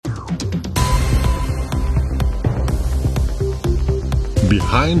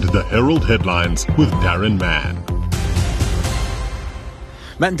Behind the Herald Headlines with Darren Mann.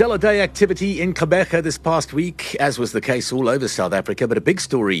 Mandela Day activity in Gqeberha this past week, as was the case all over South Africa, but a big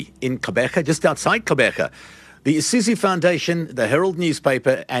story in Gqeberha, just outside Gqeberha. The Isuzu Foundation, the Herald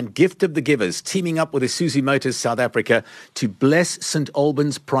newspaper, and Gift of the Givers teaming up with Isuzu Motors South Africa to bless St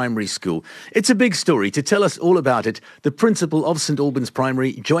Albans Primary School. It's a big story. To tell us all about it, the principal of St Albans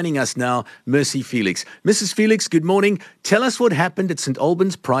Primary, joining us now, Mercy Felix. Mrs. Felix, good morning. Tell us what happened at St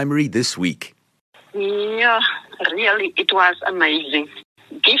Albans Primary this week. Yeah, really, it was amazing.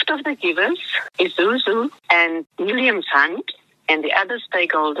 Gift of the Givers, Isuzu, and Williams Hunt, and the other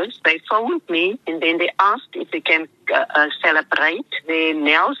stakeholders, they phoned me and then they asked if they can celebrate the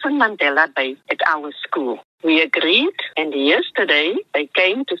Nelson Mandela Day at our school. We agreed, and yesterday they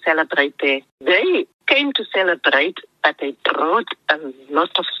came to celebrate there. They came to celebrate, but they brought a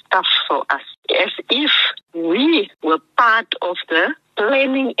lot of stuff for us, as if we were part of the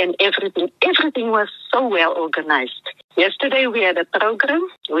planning and everything. Everything was so well organized. Yesterday we had a program.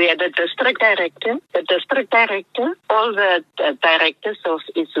 We had a district director, all the directors of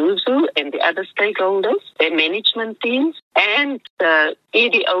Isuzu and the other stakeholders, their management teams, and the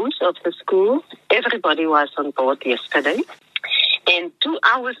EDOs of the school. Everybody was on board yesterday. And to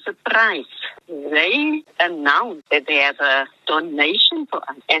our surprise, they announced that they have a donation for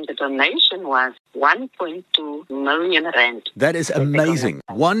us. And the donation was 1.2 million rand. That is amazing.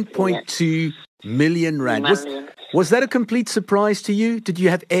 1.2 million rand. Was that a complete surprise to you? Did you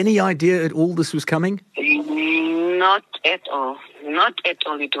have any idea at all this was coming? Not at all. Not at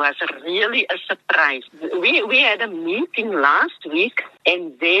all. It was really a surprise. We had a meeting last week,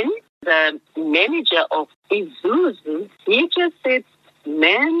 and then the manager of Isuzu, he just said,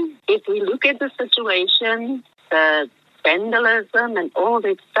 man, if we look at the situation, the vandalism and all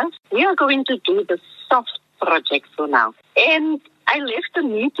that stuff, we are going to do the soft project for now. And I left the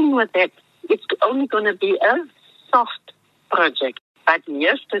meeting with that. It's only going to be a soft project. But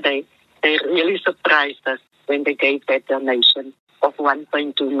yesterday, they really surprised us when they gave that donation of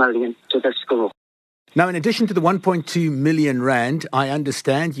 1.2 million to the school. Now, in addition to the 1.2 million rand, I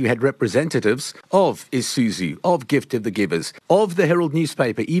understand you had representatives of Isuzu, of Gift of the Givers, of the Herald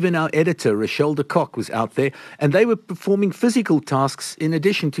newspaper. Even our editor, Rochelle de Kock, was out there, and they were performing physical tasks in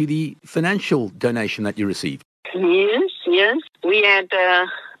addition to the financial donation that you received. Yes. We had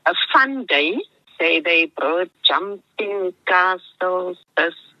a fun day. They brought jumping castles,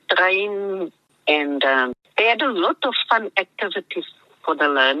 a train, and they had a lot of fun activities for the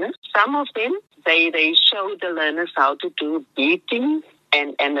learners. Some of them, they showed the learners how to do beating,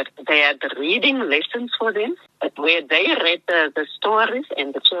 and they had reading lessons for them, where they read the stories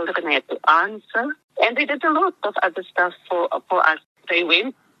and the children had to answer. And they did a lot of other stuff for us. They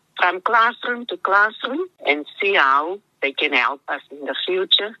went from classroom to classroom and see how they can help us in the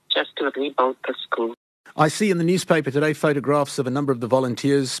future just to rebuild the school. I see in the newspaper today photographs of a number of the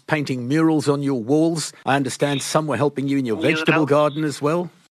volunteers painting murals on your walls. I understand some were helping you in your vegetable garden as well.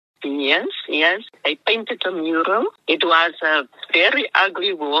 Yes. They painted a mural. It was a very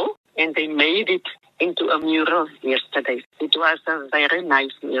ugly wall, and they made it into a mural yesterday. It was a very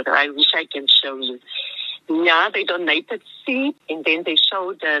nice mural. I wish I can show you. Yeah, they donated seed, and then they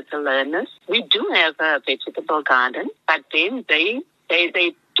showed the learners. We do have a vegetable garden, but then they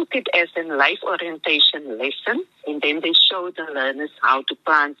took it as a life orientation lesson, and then they showed the learners how to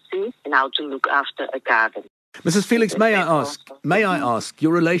plant seeds and how to look after a garden. Mrs. Felix, may I ask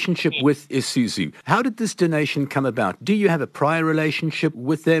your relationship with Isuzu? How did this donation come about? Do you have a prior relationship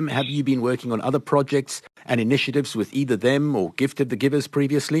with them? Have you been working on other projects and initiatives with either them or Gift of the Givers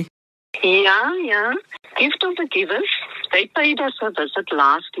previously? Yeah. Gift of the Givers, they paid us a visit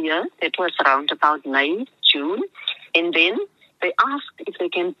last year. It was around about May, June. And then they asked if they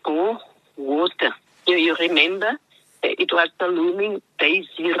can pour water. You remember? It was the looming day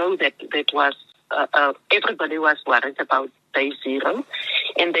zero that was, everybody was worried about day zero.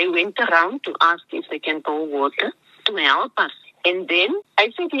 And they went around to ask if they can pour water to help us. And then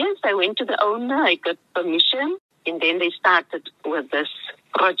I said yes. I went to the owner. I got permission. And then they started with this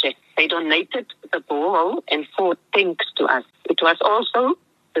project. They donated the borehole and 4 tanks to us. It was also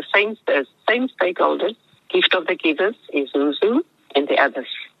the same stakeholders, Gift of the Givers, Isuzu, and the others.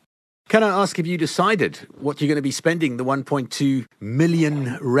 Can I ask if you decided what you're going to be spending the 1.2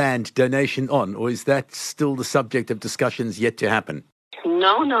 million rand donation on, or is that still the subject of discussions yet to happen?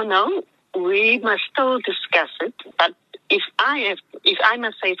 No. We must still discuss it. But if I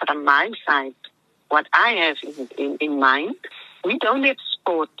must say from my side, what I have in mind, we don't have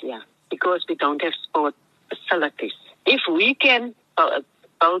sport here because we don't have sport facilities. If we can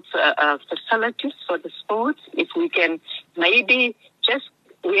build facilities for the sports, if we can maybe just,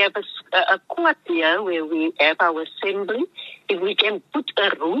 we have a court here where we have our assembly. If we can put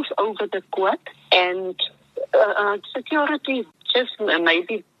a roof over the court and security, just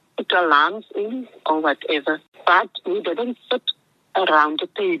maybe put alarms in or whatever. But we didn't sit around the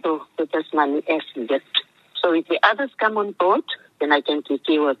table with this money as yet. So if the others come on board, then I can give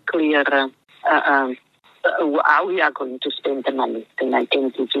you a clear how we are going to spend the money. Then I can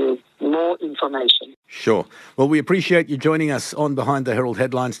give you more information. Sure. Well, we appreciate you joining us on Behind the Herald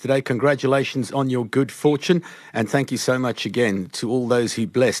Headlines today. Congratulations on your good fortune. And thank you so much again to all those who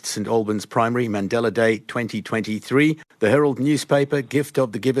blessed St Albans Primary Mandela Day 2023, the Herald newspaper, Gift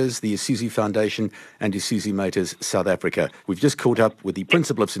of the Givers, the Isuzu Foundation and Isuzu Motors South Africa. We've just caught up with the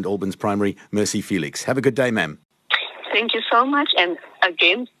principal of St Albans Primary, Mercy Felix. Have a good day, ma'am. Thank you so much. And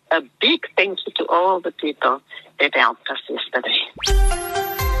again, a big thank you to all the people that helped us yesterday.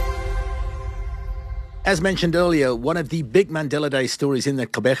 As mentioned earlier, one of the big Mandela Day stories in the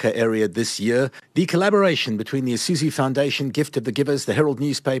Gqeberha area this year, the collaboration between the Isuzu Foundation, Gift of the Givers, the Herald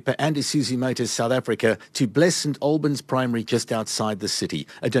newspaper and Isuzu Motors South Africa to bless St Albans Primary just outside the city.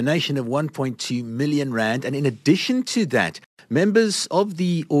 A donation of 1.2 million rand. And in addition to that, members of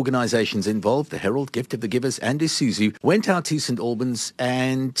the organisations involved, the Herald, Gift of the Givers and Isuzu, went out to St Albans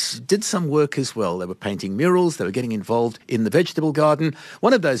and did some work as well. They were painting murals, they were getting involved in the vegetable garden.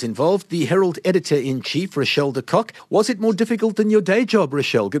 One of those involved, the Herald editor-in-chief, Rochelle de Kock. Was it more difficult than your day job,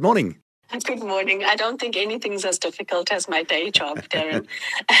 Rochelle? Good morning. Good morning. I don't think anything's as difficult as my day job, Darren.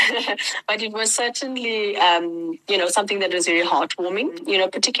 But it was certainly, something that was very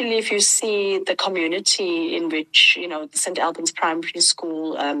heartwarming, particularly if you see the community in which, the St. Albans Primary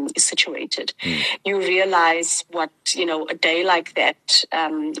School is situated. You realize what, a day like that,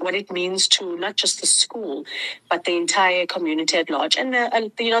 what it means to not just the school, but the entire community at large. And,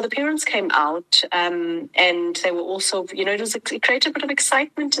 the parents came out and they were also, it created a bit of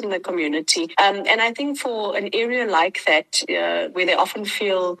excitement in the community. And I think for an area like that, where they often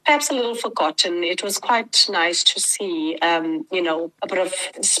feel perhaps a little forgotten, it was quite nice to see, a bit of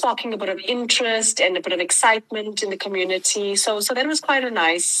sparking a bit of interest and a bit of excitement in the community. So that was quite a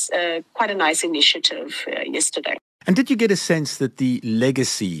nice initiative yesterday. And did you get a sense that the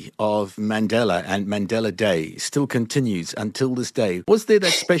legacy of Mandela and Mandela Day still continues until this day? Was there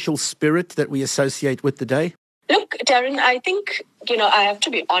that special spirit that we associate with the day? Look, Darren, I think, I have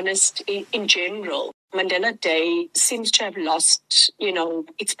to be honest, in general, Mandela Day seems to have lost,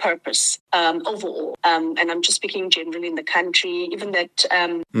 its purpose overall. And I'm just speaking generally in the country, even that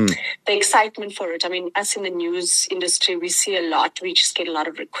the excitement for it. I mean, us in the news industry, we see a lot. We just get a lot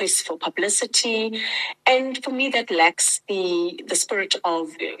of requests for publicity. And for me, that lacks the spirit of,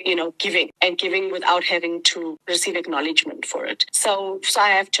 giving without having to receive acknowledgement for it. So I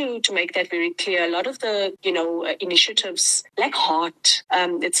have to make that very clear. A lot of the, initiatives lack heart.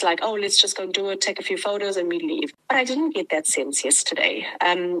 It's like, oh, let's just go and do it, take a few photos and we leave. But I didn't get that sense yesterday.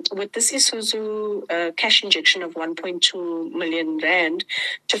 With this Isuzu cash injection of 1.2 million rand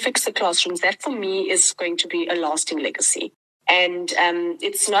to fix the classrooms, that for me is going to be a lasting legacy. And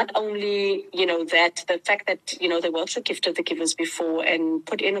it's not only, that the fact that, they worked with Gift of the Givers before and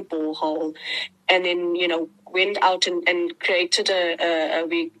put in a borehole and then, went out and created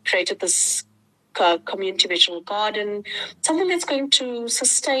we created this community vegetable garden, something that's going to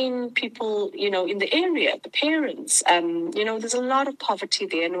sustain people, in the area, the parents. There's a lot of poverty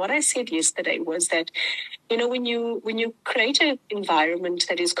there. And what I said yesterday was that, when you create an environment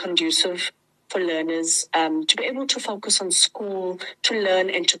that is conducive for learners to be able to focus on school, to learn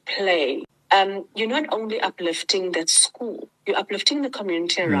and to play, you're not only uplifting that school, you're uplifting the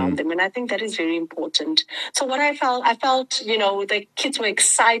community around them. And I think that is very important. So what I felt, the kids were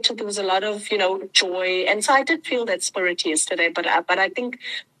excited. There was a lot of, joy. And so I did feel that spirit yesterday. But I think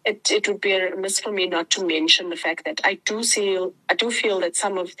it would be a miss for me not to mention the fact that I do feel that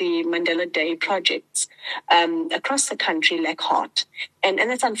some of the Mandela Day projects across the country lack heart. And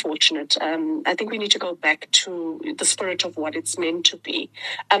that's unfortunate. I think we need to go back to the spirit of what it's meant to be.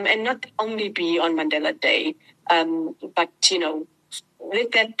 And not only be on Mandela Day, but,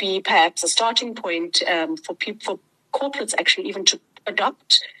 let that be perhaps a starting point for corporates actually even to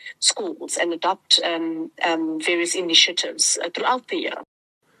adopt schools and adopt various initiatives throughout the year.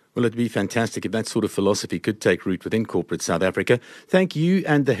 Well, it'd be fantastic if that sort of philosophy could take root within corporate South Africa. Thank you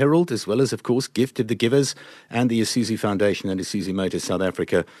and the Herald, as well as, of course, Gift of the Givers and the Isuzu Foundation and Isuzu Motors South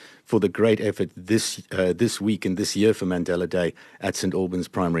Africa for the great effort this week and this year for Mandela Day at St Albans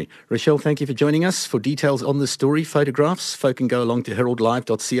Primary. Rochelle, thank you for joining us. For details on the story, photographs, folk can go along to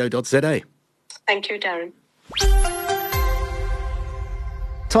heraldlive.co.za. Thank you, Darren.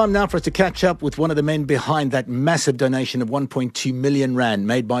 Time now for us to catch up with one of the men behind that massive donation of 1.2 million rand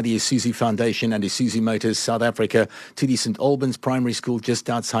made by the Isuzu Foundation and Isuzu Motors South Africa to the St. Albans Primary School just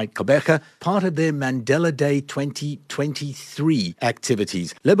outside Gqeberha, part of their Mandela Day 2023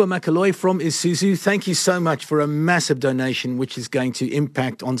 activities. Lebo Makaloy from Isuzu, thank you so much for a massive donation which is going to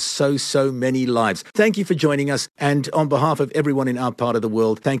impact on so many lives. Thank you for joining us, and on behalf of everyone in our part of the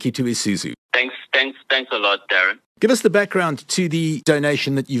world, thank you to Isuzu. Thanks a lot, Darren. Give us the background to the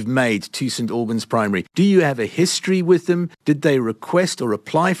donation that you've made to St. Albans Primary. Do you have a history with them? Did they request or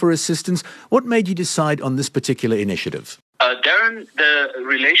apply for assistance? What made you decide on this particular initiative? Darren, the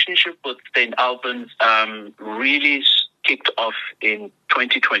relationship with St. Albans really kicked off in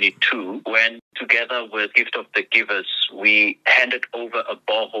 2022 when, together with Gift of the Givers, we handed over a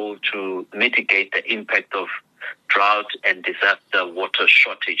borehole to mitigate the impact of drought and disaster water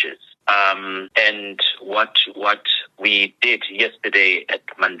shortages. And what we did yesterday at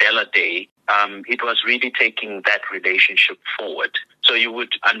Mandela Day, it was really taking that relationship forward. So you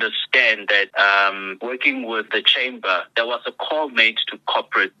would understand that working with the chamber, there was a call made to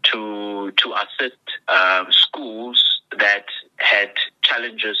corporate to assist schools that had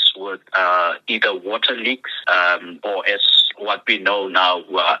challenges with either water leaks or, as what we know now,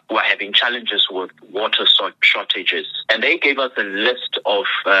 we're having challenges with water shortages. And they gave us a list of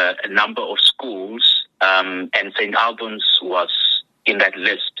a number of schools, and St. Albans was in that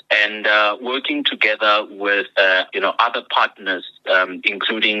list. And working together with other partners,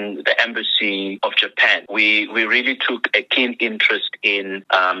 including the Embassy of Japan, we really took a keen interest in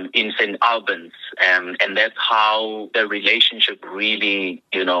St. Albans, and that's how the relationship really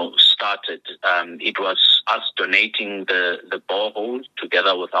started. It was us donating the borehole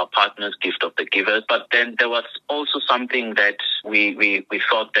together with our partners, Gift of the Givers. But then there was also something that we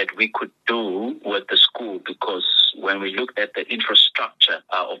thought that we could do with the school, because when we looked at the infrastructure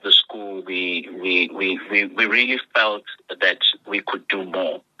of the school, we really felt that we could do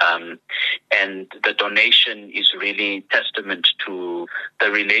more. And the donation is really testament to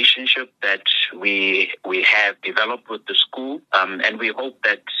the relationship that we have developed with the school, and we hope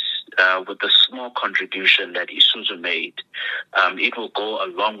that with the small contribution that Isuzu made, it will go a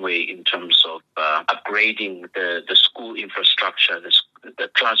long way in terms of upgrading the school infrastructure, the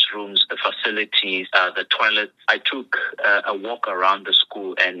classrooms, the facilities, the toilets. I took a walk around the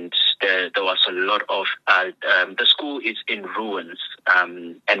school, and there was a lot of the school is in ruins,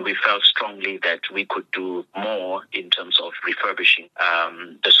 and we felt strongly that we could do more in terms of refurbishing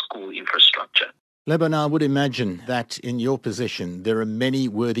the school infrastructure. Lebanon, I would imagine that in your position, there are many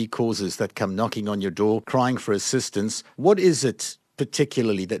worthy causes that come knocking on your door, crying for assistance. What is it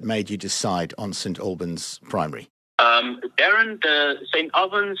particularly that made you decide on St. Albans Primary? Darren, the St.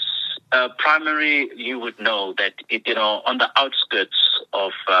 Albans Primary, you would know that it, on the outskirts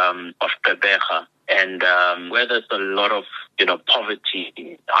of Gqeberha, and where there's a lot of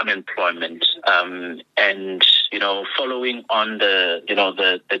poverty, unemployment, and following on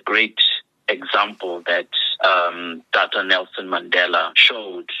the great example that Dr. Nelson Mandela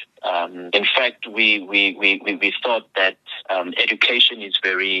showed. In fact, we thought that education is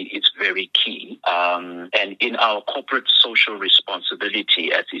very key, and in our corporate social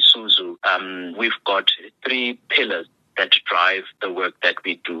responsibility as Isuzu, we've got 3 pillars that drive the work that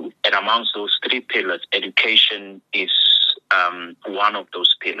we do. And amongst those 3 pillars, education is one of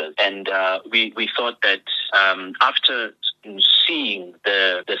those pillars. And we thought that after seeing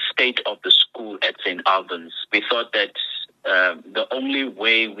the state of the school at St. Albans, we thought that the only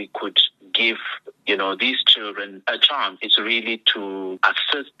way we could give these children a chance is really to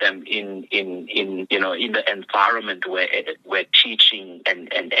assist them in the environment where teaching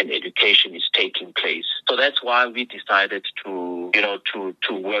and education is taking place. So that's why we decided to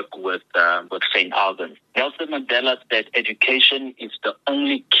work with St. Albans. Nelson Mandela said education is the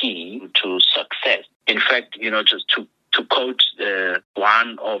only key to success. In fact, just to quote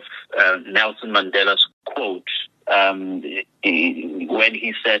one of Nelson Mandela's quotes, when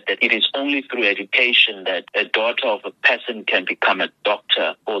he said that it is only through education that a daughter of a peasant can become a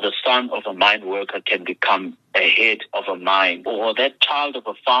doctor, or the son of a mine worker can become a head of a mine, or that child of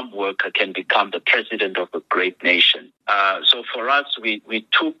a farm worker can become the president of a great nation. So for us, we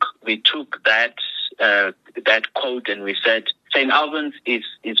took that quote, and we said St. Albans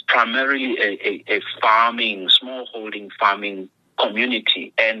is primarily a smallholding farming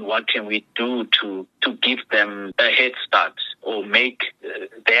community, and what can we do to give them a head start or make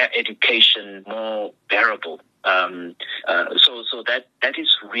their education more bearable? So that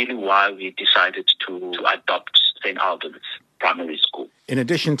is really why we decided to adopt St. Albans Primary School. In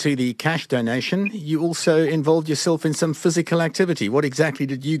addition to the cash donation, you also involved yourself in some physical activity. What exactly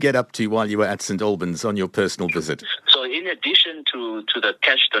did you get up to while you were at St. Albans on your personal visit? So in addition to the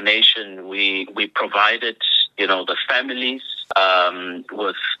cash donation, we provided, the families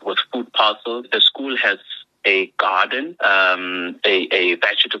with food parcels. The school has a garden, a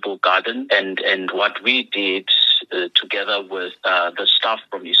vegetable garden, and what we did together with the staff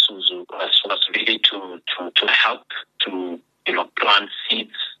from Isuzu was really to help to plant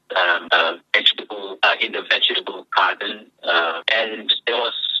seeds, vegetable in the vegetable garden, and there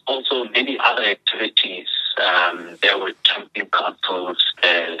was also many other activities. There were jumping castles.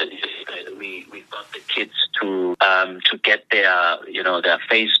 We got the kids to get their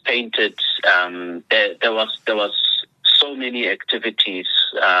face painted. There was so many activities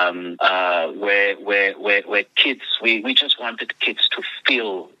where kids. We just wanted kids to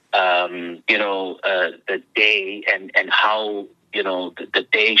feel the day and how the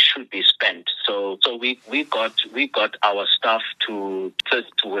day should be spent. So we got our staff to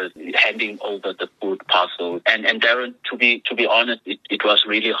first with handing over the food parcel, and Darren, to be honest, it was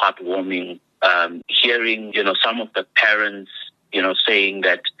really heartwarming hearing some of the parents saying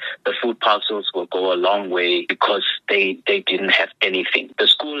that the food parcels will go a long way because they didn't have anything. The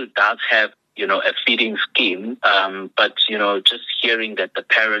school does have a feeding scheme, but just hearing that the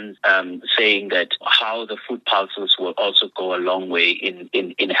parents saying that how the food parcels will also go a long way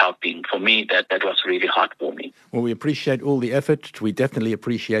in helping, for me that was really heartwarming. Well, we appreciate all the effort. We definitely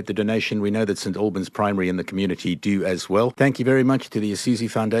appreciate the donation. We know that St. Albans Primary and the community do as well. Thank you very much to the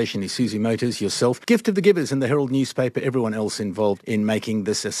Isuzu Foundation, Isuzu Motors, yourself, Gift of the Givers and the Herald newspaper, everyone else involved in making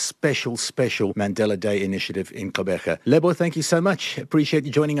this a special Mandela Day initiative in Gqeberha. Lebo, thank you so much. Appreciate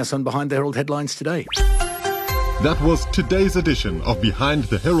you joining us on Behind the Herald Headlines today. That was today's edition of Behind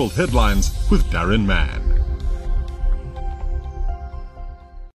the Herald Headlines with Darren Mann.